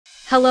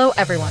Hello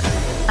everyone,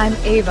 I'm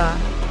Ava,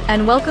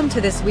 and welcome to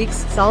this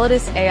week's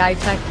Solidus AI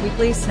Tech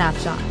Weekly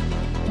Snapshot.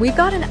 We've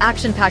got an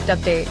action-packed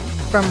update,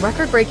 from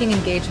record-breaking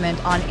engagement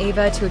on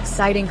AVA to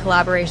exciting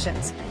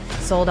collaborations,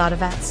 sold-out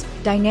events,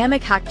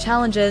 dynamic hack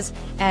challenges,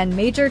 and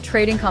major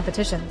trading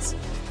competitions.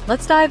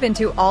 Let's dive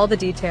into all the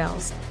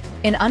details.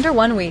 In under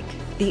 1 week,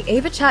 the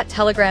AVA Chat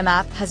Telegram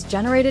app has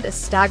generated a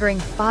staggering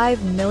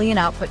 5 million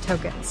output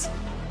tokens.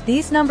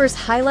 These numbers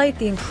highlight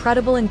the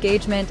incredible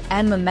engagement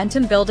and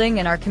momentum building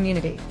in our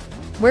community.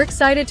 We're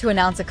excited to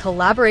announce a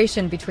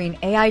collaboration between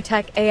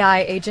Aitech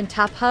AI agent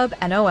TapHub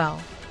and OL.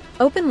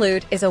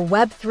 OpenLoot is a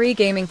Web3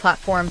 gaming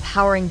platform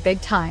powering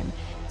big time,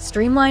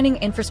 streamlining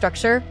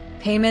infrastructure,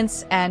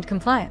 payments, and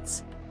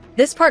compliance.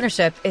 This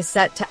partnership is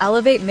set to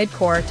elevate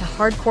mid-core to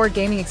hardcore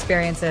gaming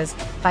experiences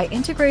by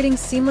integrating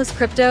seamless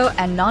crypto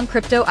and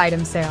non-crypto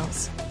item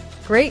sales.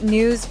 Great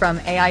news from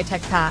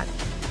Aitech Pad.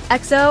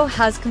 XO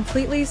has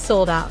completely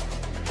sold out.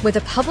 With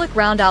a public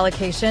round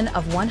allocation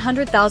of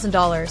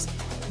 $100,000,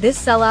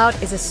 this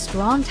sellout is a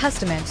strong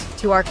testament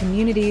to our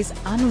community's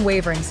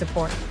unwavering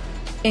support.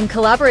 In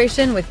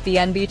collaboration with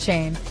BNB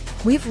Chain,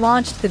 we've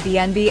launched the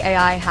BNB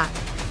AI Hack,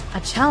 a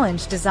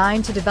challenge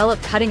designed to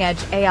develop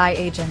cutting-edge AI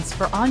agents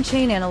for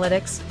on-chain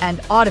analytics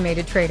and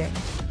automated trading.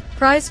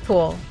 Prize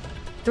pool: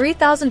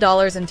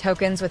 $3,000 in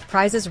tokens with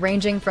prizes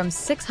ranging from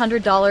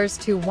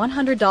 $600 to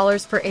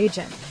 $100 per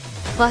agent,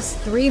 plus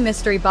 3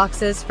 mystery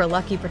boxes for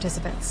lucky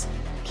participants.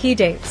 Key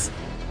dates: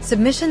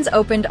 submissions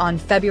opened on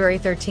February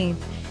 13th,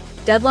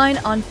 deadline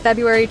on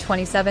February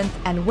 27th,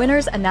 and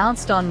winners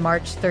announced on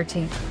March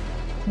 13th.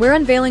 We're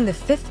unveiling the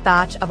 5th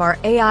batch of our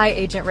AI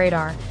Agent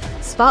Radar,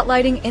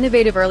 spotlighting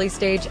innovative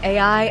early-stage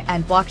AI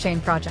and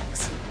blockchain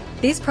projects.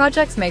 These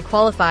projects may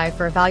qualify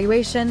for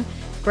evaluation,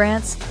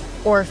 grants,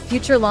 or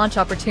future launch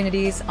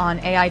opportunities on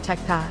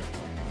Aitech Pad.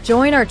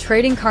 Join our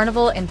trading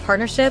carnival in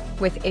partnership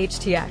with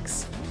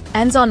HTX.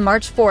 Ends on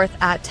March 4th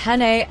at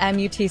 10 a.m.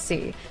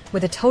 UTC,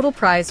 with a total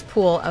prize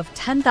pool of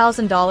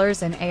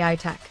 $10,000 in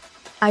Aitech.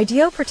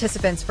 IDO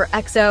participants for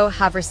XO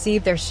have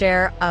received their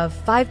share of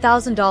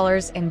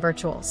 $5,000 in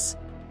virtuals.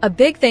 A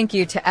big thank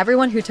you to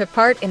everyone who took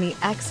part in the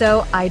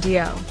XO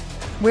IDO.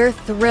 We're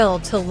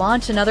thrilled to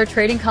launch another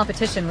trading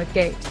competition with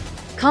Gate.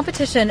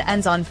 Competition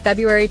ends on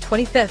February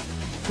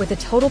 25th with a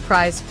total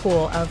prize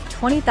pool of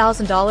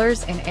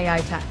 $20,000 in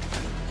Aitech.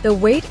 The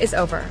wait is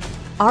over.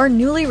 Our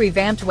newly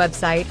revamped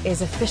website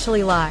is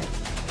officially live.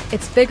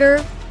 It's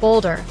bigger,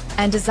 bolder,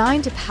 and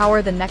designed to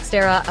power the next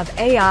era of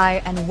AI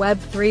and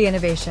Web3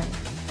 innovation.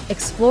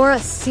 Explore a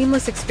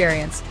seamless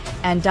experience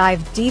and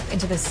dive deep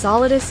into the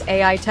Solidus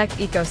AI Tech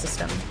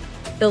ecosystem.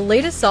 The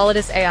latest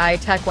Solidus AI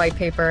Tech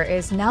Whitepaper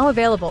is now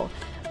available,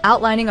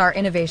 outlining our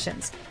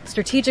innovations,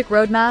 strategic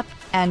roadmap,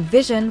 and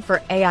vision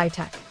for AI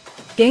tech.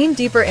 Gain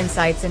deeper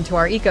insights into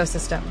our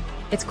ecosystem,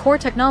 its core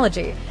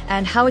technology,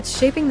 and how it's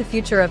shaping the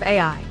future of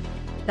AI.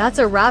 That's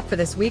a wrap for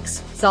this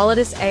week's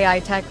Solidus AI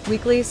Tech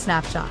Weekly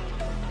Snapshot.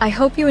 I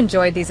hope you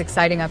enjoyed these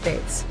exciting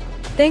updates.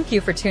 Thank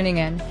you for tuning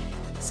in.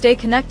 Stay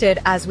connected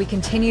as we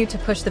continue to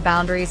push the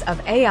boundaries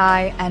of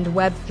AI and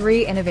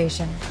Web3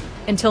 innovation.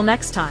 Until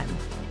next time,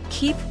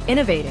 keep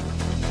innovating.